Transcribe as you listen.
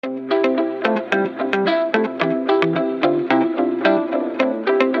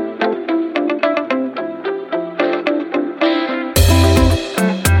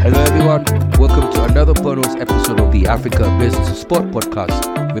bonus episode of the Africa Business and Sport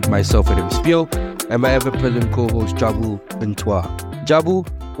podcast with myself, Adam Spiel, and my ever-present co-host, Jabu Bentois. Jabu,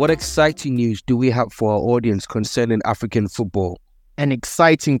 what exciting news do we have for our audience concerning African football? An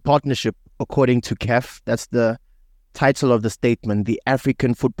exciting partnership, according to CAF. That's the title of the statement. The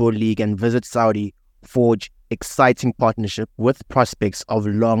African Football League and Visit Saudi forge exciting partnership with prospects of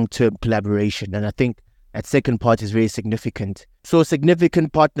long-term collaboration. And I think that second part is very significant. So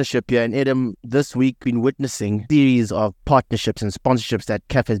significant partnership here. And Adam, this week been witnessing a series of partnerships and sponsorships that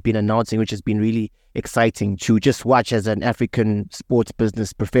CAF has been announcing, which has been really exciting to just watch as an African sports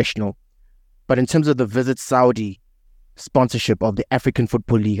business professional. But in terms of the Visit Saudi sponsorship of the African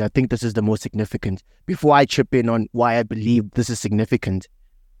Football League, I think this is the most significant. Before I chip in on why I believe this is significant,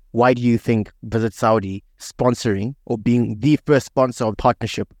 why do you think Visit Saudi sponsoring or being the first sponsor of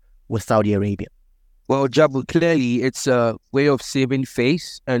partnership with Saudi Arabia? Well, Jabu, clearly it's a way of saving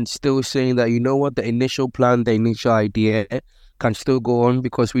face and still saying that, you know what, the initial plan, the initial idea can still go on,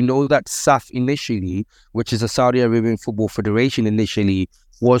 because we know that SAF initially, which is the Saudi Arabian Football Federation initially,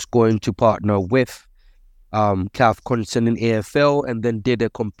 was going to partner with CAF concerning AFL, and then did a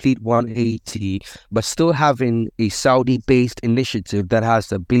complete 180, but still having a Saudi-based initiative that has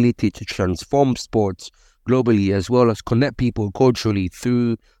the ability to transform sports globally as well as connect people culturally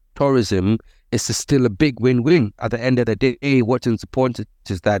through tourism. It's still a big win-win. At the end of the day, what's important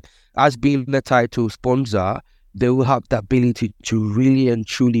is that as being the title sponsor, they will have the ability to really and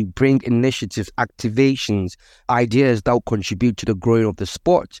truly bring initiatives, activations, ideas that will contribute to the growing of the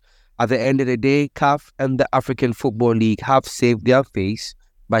sport. At the end of the day, CAF and the African Football League have saved their face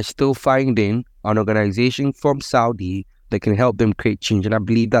by still finding an organization from Saudi that can help them create change. And I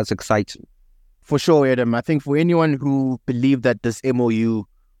believe that's exciting. For sure, Adam. I think for anyone who believed that this MOU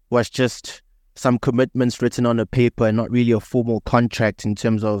was just some commitments written on a paper and not really a formal contract in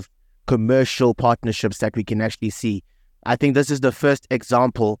terms of commercial partnerships that we can actually see, I think this is the first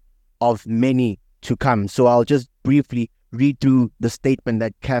example of many to come. So I'll just briefly read through the statement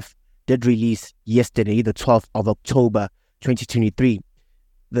that CAF did release yesterday, the 12th of October, 2023.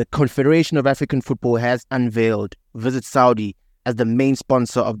 The Confederation of African Football has unveiled Visit Saudi as the main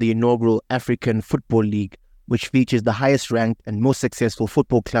sponsor of the inaugural African Football League, which features the highest ranked and most successful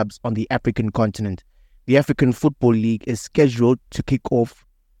football clubs on the African continent. The African Football League is scheduled to kick off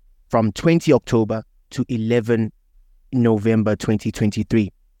from 20 October to 11 November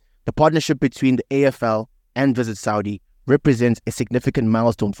 2023. The partnership between the AFL and Visit Saudi represents a significant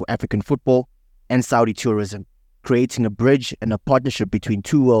milestone for African football and Saudi tourism, creating a bridge and a partnership between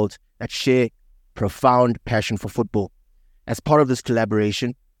two worlds that share profound passion for football. As part of this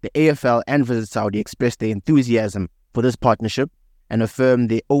collaboration, the AFL and Visit Saudi expressed their enthusiasm for this partnership and affirmed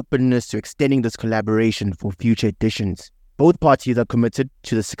their openness to extending this collaboration for future editions. Both parties are committed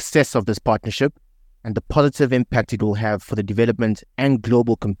to the success of this partnership and the positive impact it will have for the development and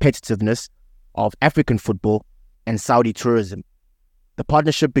global competitiveness of African football and Saudi tourism. The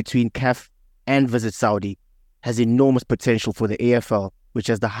partnership between CAF and Visit Saudi has enormous potential for the AFL, which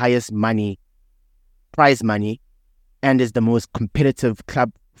has the highest prize money, and is the most competitive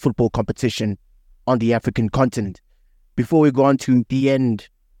club football competition on the African continent. Before we go on to the end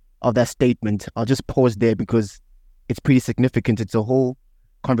of that statement, I'll just pause there because it's pretty significant. It's a whole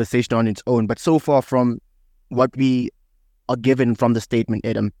conversation on its own. But so far from what we are given from the statement,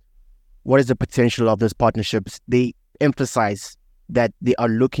 Adam, what is the potential of those partnerships? They emphasize that they are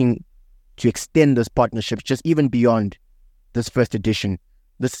looking to extend those partnerships just even beyond this first edition.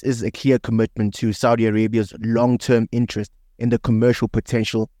 This is a clear commitment to Saudi Arabia's long-term interest in the commercial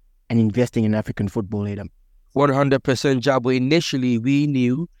potential and investing in African football, Adam. 100%, Jabu. Initially, we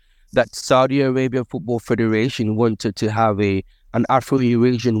knew that Saudi Arabia Football Federation wanted to have an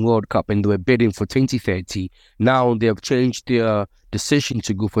Afro-Eurasian World Cup, and they were bidding for 2030. Now they have changed their decision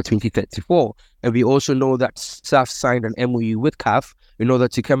to go for 2034. And we also know that SAF signed an MOU with CAF in order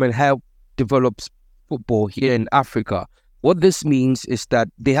to come and help develop football here in Africa. What this means is that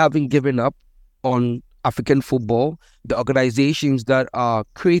they haven't given up on African football. The organizations that are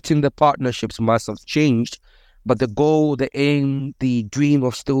creating the partnerships must have changed, but the goal, the aim, the dream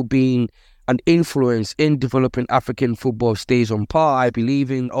of still being an influence in developing African football stays on par. I believe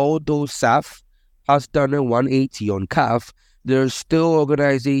in although SAF has done a 180 on CAF, there are still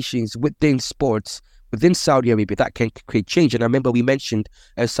organizations within sports, within Saudi Arabia, that can create change. And I remember we mentioned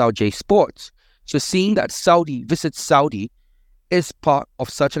Saudi Sports. So seeing that Visit Saudi is part of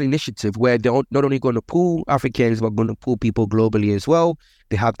such an initiative where they're not only going to pull Africans, but going to pull people globally as well.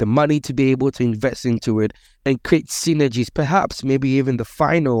 They have the money to be able to invest into it and create synergies. Perhaps maybe even the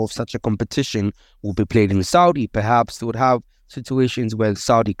final of such a competition will be played in Saudi. Perhaps they would have situations where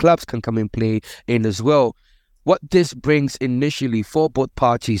Saudi clubs can come and play in as well. What this brings initially for both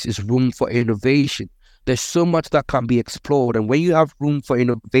parties is room for innovation. There's so much that can be explored. And when you have room for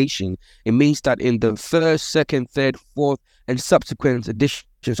innovation, it means that in the first, second, third, fourth, and subsequent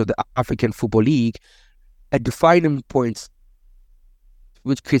editions of the African Football League, a defining point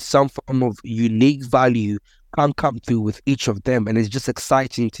which creates some form of unique value can come through with each of them. And it's just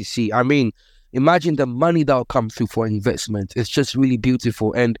exciting to see. I mean, imagine the money that will come through for investment. It's just really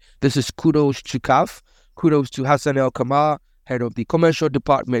beautiful. And this is kudos to CAF, kudos to Hassan El Kamar, head of the commercial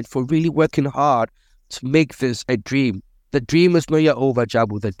department, for really working hard to make this a dream. The dream is not yet over,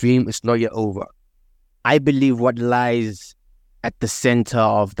 Jabu. The dream is not yet over. I believe what lies at the center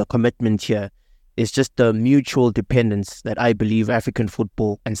of the commitment here is just the mutual dependence that I believe African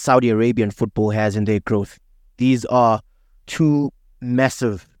football and Saudi Arabian football has in their growth. These are two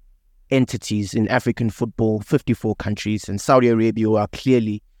massive entities in African football, 54 countries, and Saudi Arabia are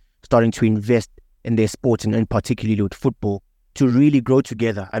clearly starting to invest in their sport, and in particularly with football, to really grow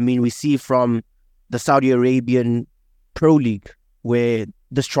together. I mean, we see from the Saudi Arabian Pro League, where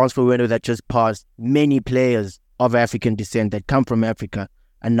this transfer window that just passed, many players of African descent that come from Africa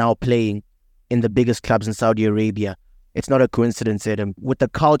are now playing in the biggest clubs in Saudi Arabia. It's not a coincidence, Adam. With the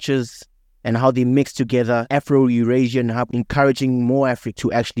cultures and how they mix together, Afro-Eurasian hub, encouraging more Africa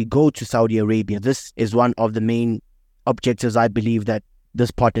to actually go to Saudi Arabia. This is one of the main objectives I believe that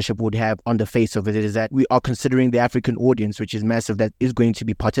this partnership would have on the face of it, is that we are considering the African audience, which is massive, that is going to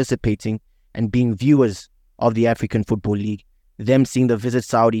be participating and being viewers of the African Football League. Them seeing the Visit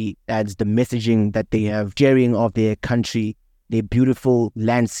Saudi ads, the messaging that they have, sharing of their country, their beautiful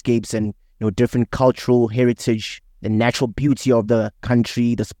landscapes and different cultural heritage, the natural beauty of the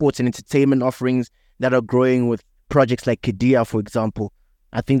country, the sports and entertainment offerings that are growing with projects like Qiddiya, for example.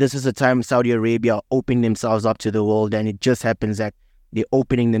 I think this is a time Saudi Arabia are opening themselves up to the world, and it just happens that they're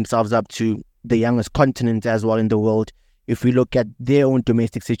opening themselves up to the youngest continent as well in the world. If we look at their own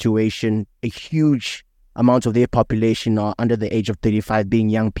domestic situation, a huge amount of their population are under the age of 35, being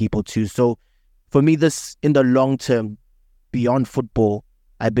young people too. So for me, this in the long term, beyond football,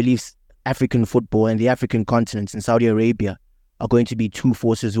 I believe African football and the African continent and Saudi Arabia are going to be two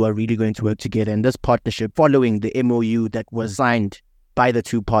forces who are really going to work together. And this partnership, following the MOU that was signed by the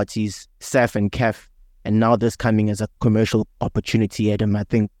two parties, SAF and CAF, and now this coming as a commercial opportunity, Adam, I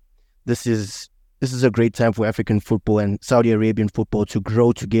think this is a great time for African football and Saudi Arabian football to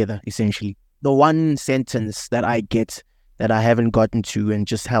grow together, essentially. The one sentence that I get that I haven't gotten to and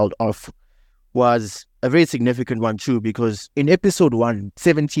just held off was a very significant one too, because in episode 1,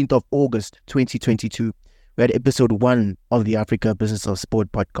 17th of August 2022, we had episode 1 of the Africa Business of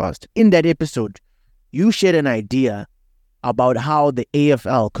Sport podcast. In that episode, you shared an idea about how the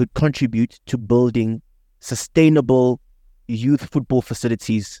AFL could contribute to building sustainable youth football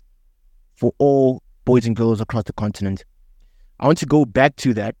facilities for all boys and girls across the continent. I want to go back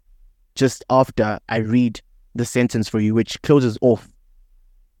to that just after I read the sentence for you, which closes off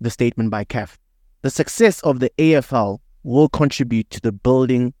the statement by CAF. The success of the AFL will contribute to the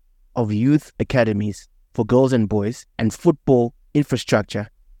building of youth academies for girls and boys and football infrastructure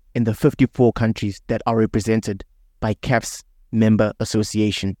in the 54 countries that are represented by CAF's member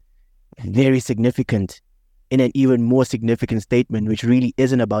association. Very significant, in an even more significant statement, which really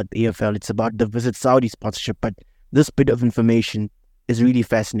isn't about the AFL, it's about the Visit Saudi sponsorship. But this bit of information is really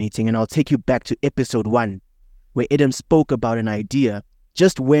fascinating, and I'll take you back to episode 1, where Adam spoke about an idea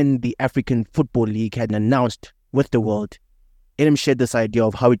just when the African Football League had announced with the world. Adam shared this idea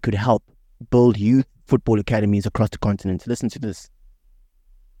of how it could help build youth football academies across the continent. Listen to this.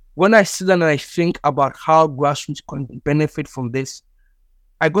 When I sit down and I think about how grassroots can benefit from this,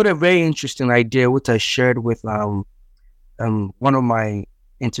 I got a very interesting idea which I shared with one of my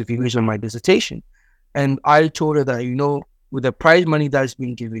interviewers on my dissertation. And I told her that, with the prize money that's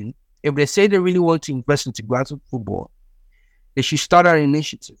been given, if they say they really want to invest into grassroots football, they should start an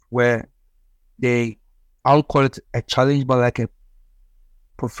initiative where I don't call it a challenge, but like a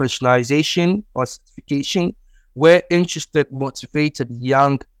professionalization or certification, where interested, motivated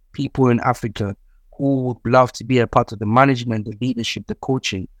young people in Africa who would love to be a part of the management, the leadership, the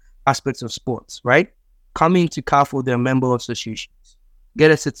coaching aspects of sports, right? Come into CAF or their member associations, get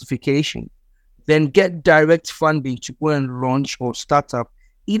a certification, then get direct funding to go and launch or start up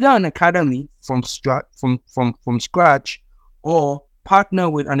either an academy from scratch or partner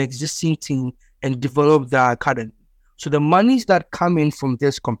with an existing team and develop the academy. So the monies that come in from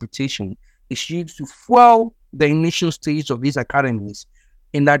this competition is used to fuel the initial stage of these academies,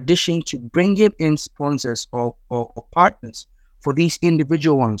 in addition to bringing in sponsors or partners for these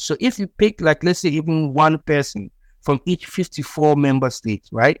individual ones. So if you pick, let's say even one person from each 54 member states,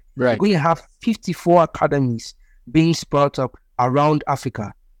 right? Right. We have 54 academies being sprouted up around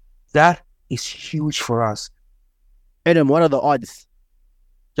Africa. That is huge for us. Adam, what are the odds?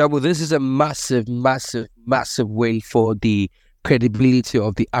 Jabu, this is a massive, massive, massive win for the credibility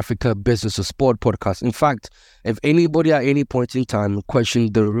of the Africa Business of Sport podcast. In fact, if anybody at any point in time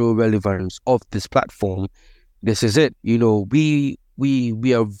questioned the real relevance of this platform, this is it. You know, we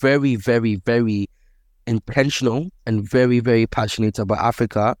are very, very, very intentional and very, very passionate about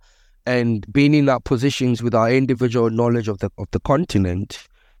Africa, and being in our positions with our individual knowledge of the continent,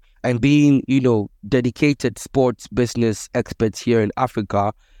 and being, you know, dedicated sports business experts here in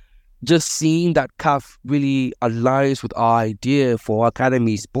Africa. Just seeing that CAF really aligns with our idea for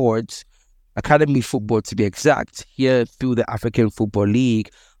academy sports, academy football to be exact, here through the African Football League,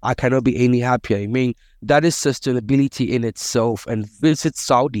 I cannot be any happier. I mean, that is sustainability in itself, and Visit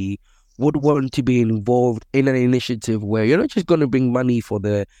Saudi would want to be involved in an initiative where you're not just going to bring money for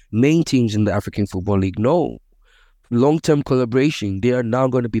the main teams in the African Football League. No. Long-term collaboration, they are now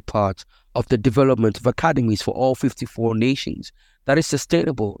going to be part of the development of academies for all 54 nations. That is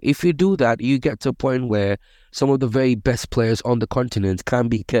sustainable. If you do that, you get to a point where some of the very best players on the continent can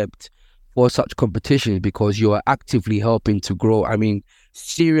be kept for such competitions because you are actively helping to grow. I mean,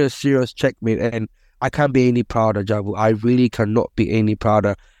 serious checkmate, and I can't be any prouder, Jabu. I really cannot be any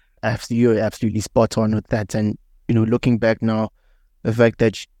prouder. You're absolutely spot on with that. And, you know, looking back now, the fact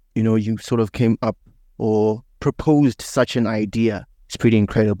that, you know, you sort of came up or proposed such an idea is pretty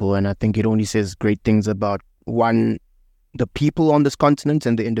incredible. And I think it only says great things about, one, the people on this continent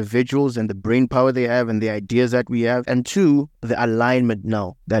and the individuals and the brain power they have and the ideas that we have. And two, the alignment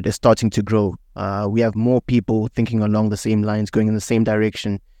now that is starting to grow. We have more people thinking along the same lines, going in the same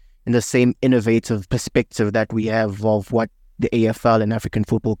direction, in the same innovative perspective that we have of what the AFL and African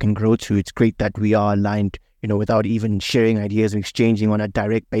football can grow to. It's great that we are aligned, you know, without even sharing ideas and exchanging on a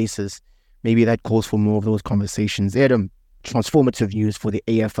direct basis. Maybe that calls for more of those conversations. Adam, transformative news for the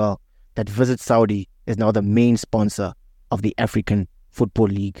AFL that Visit Saudi is now the main sponsor of the African Football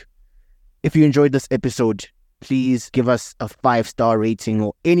League. If you enjoyed this episode, please give us a 5-star rating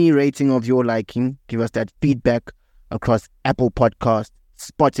or any rating of your liking. Give us that feedback across Apple Podcasts,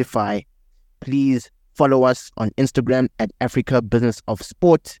 Spotify. Please follow us on Instagram at Africa Business of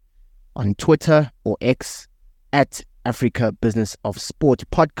Sport, on Twitter or X at Africa Business of Sport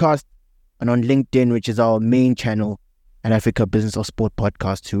Podcast, and on LinkedIn, which is our main channel, at Africa Business of Sport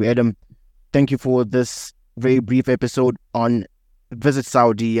Podcast too. Adam, thank you for this very brief episode on Visit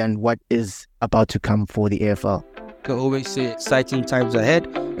Saudi and what is about to come for the AFL. I can always say exciting times ahead,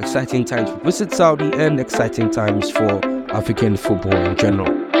 exciting times for Visit Saudi, and exciting times for African football in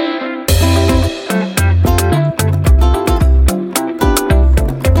general.